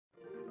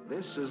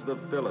This is the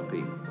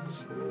Philippines,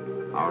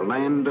 our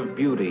land of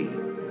beauty,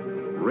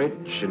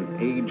 rich in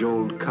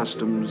age-old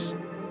customs,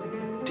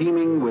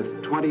 teeming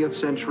with 20th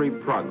century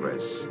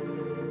progress,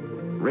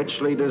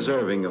 richly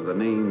deserving of the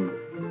name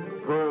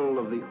Pearl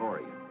of the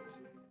Orient.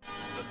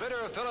 The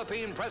bitter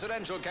Philippine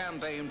presidential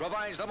campaign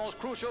provides the most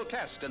crucial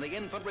test in the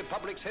infant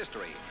republic's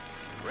history.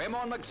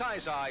 Ramon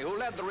Magsaysay, who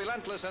led the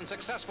relentless and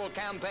successful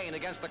campaign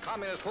against the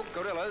communist hook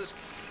guerrillas,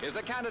 is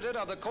the candidate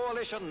of the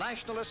Coalition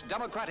Nationalist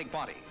Democratic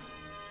Party.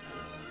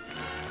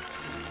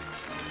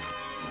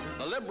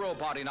 The Liberal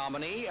Party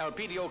nominee,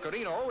 Elpidio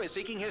Quirino, is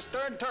seeking his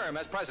third term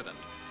as president.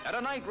 At a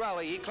night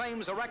rally, he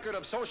claims a record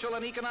of social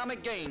and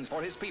economic gains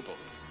for his people.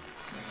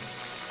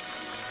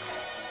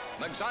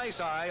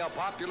 Magsaysay, a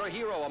popular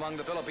hero among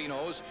the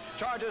Filipinos,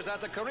 charges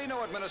that the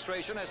Quirino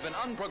administration has been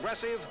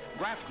unprogressive,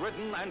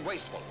 graft-ridden, and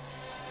wasteful.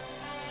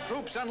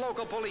 Troops and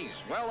local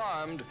police, well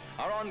armed,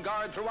 are on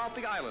guard throughout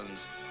the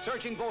islands,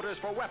 searching voters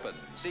for weapons,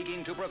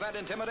 seeking to prevent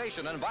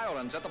intimidation and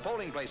violence at the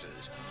polling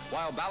places.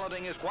 While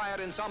balloting is quiet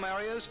in some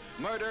areas,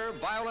 murder,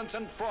 violence,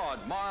 and fraud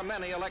mar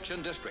many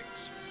election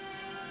districts.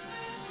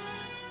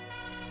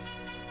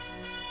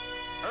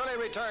 Early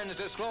returns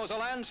disclose a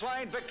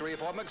landslide victory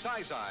for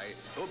Magsaysay,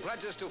 who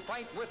pledges to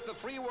fight with the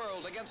free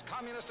world against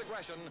communist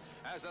aggression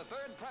as the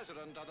third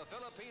president of the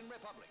Philippine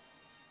Republic.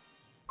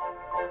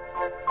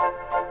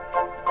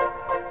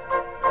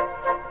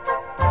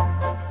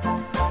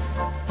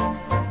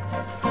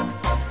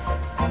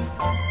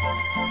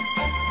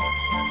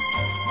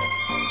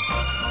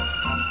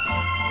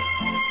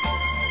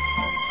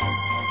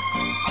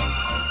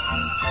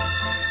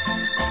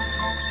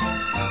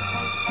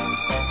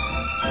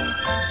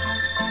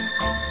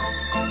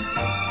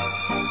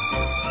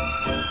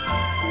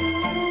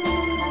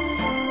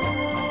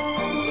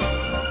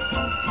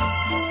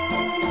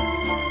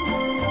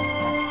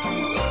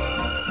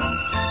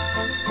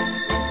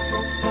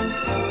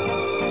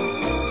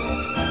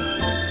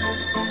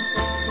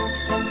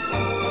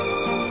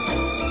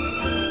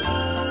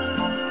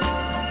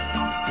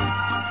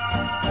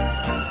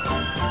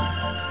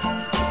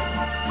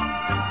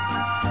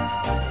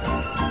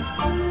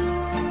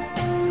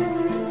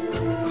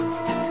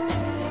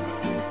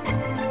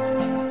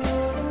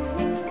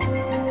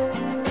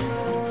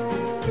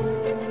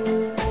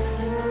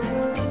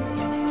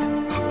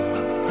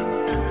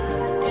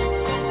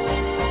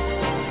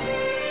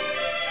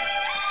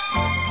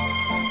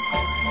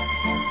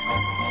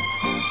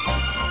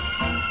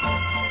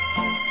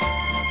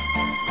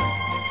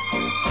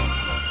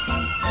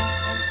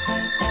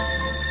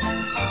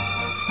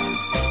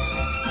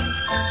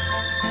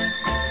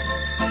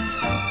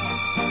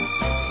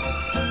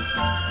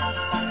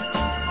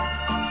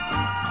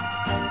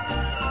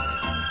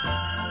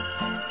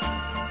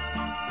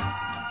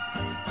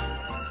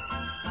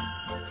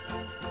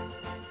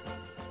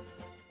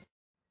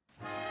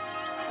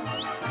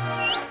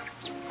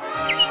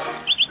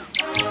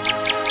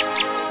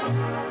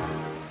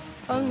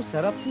 Ang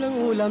sarap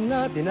ng ulam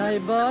natin ay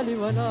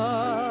baliwala,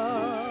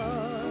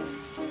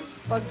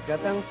 pagkat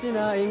ang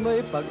sinaing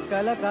mo'y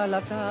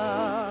pagkalata-lata.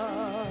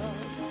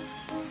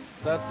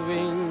 Sa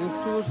tuwing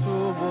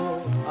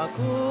susubo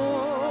ako,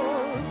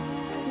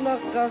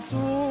 nakasusuya.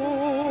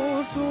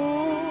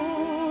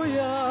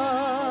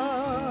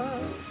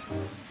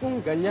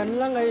 Kung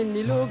ganyan lang ay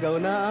nilugaw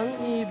na ang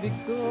ibig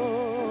ko,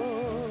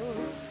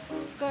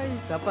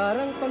 kaysa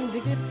parang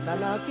pandikit na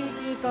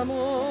nakikita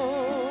mo.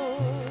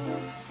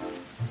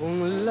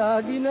 Kung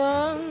lagi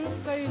nang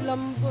kay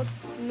lambot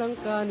ng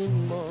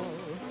kanin mo,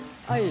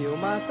 ay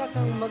umasa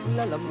kang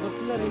maglalambot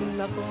na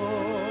rin ako.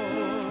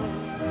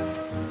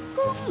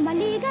 Kung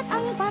maligat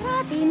ang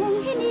parati mong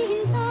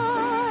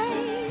hinihintay,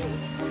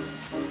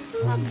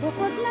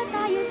 magbukod na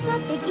tayo sa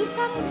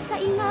tig-isang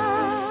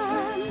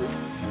saingan,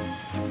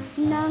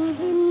 nang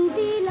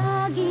hindi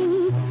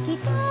laging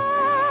kita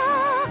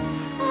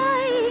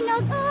ay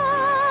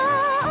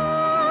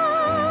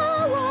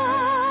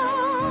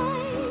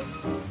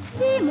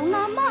di mo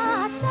nga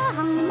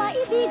maasahang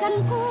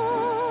maibigan ko.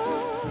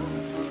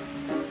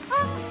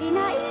 Ang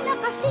sinaing na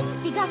kasing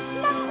tigas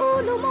ng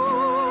ulo mo,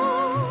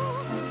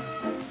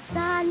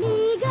 sa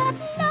ligat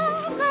ng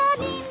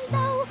kanin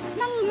daw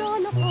ng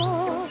lolo ko,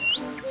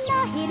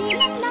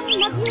 nahirilan ng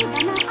nagyuda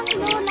na ang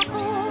lola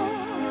ko.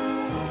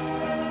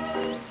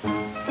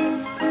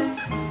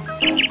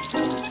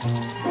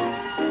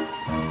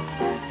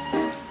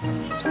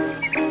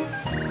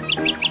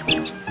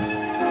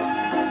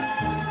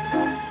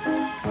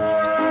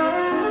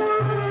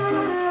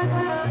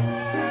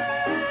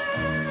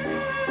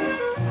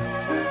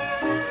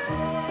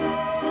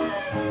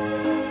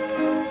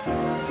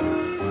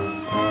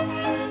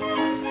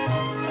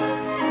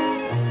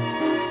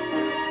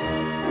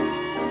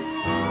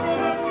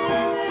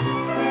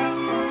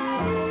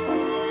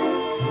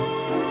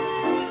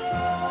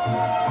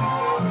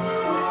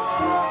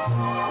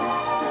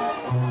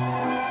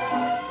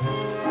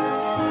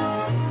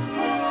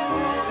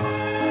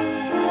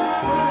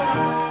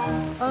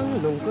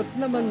 Lungkot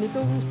naman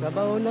nitong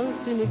sabaw ng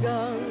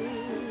sinigang,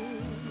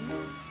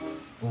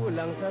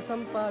 kulang sa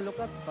sampalok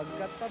at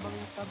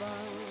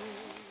pagkatabang-tabang.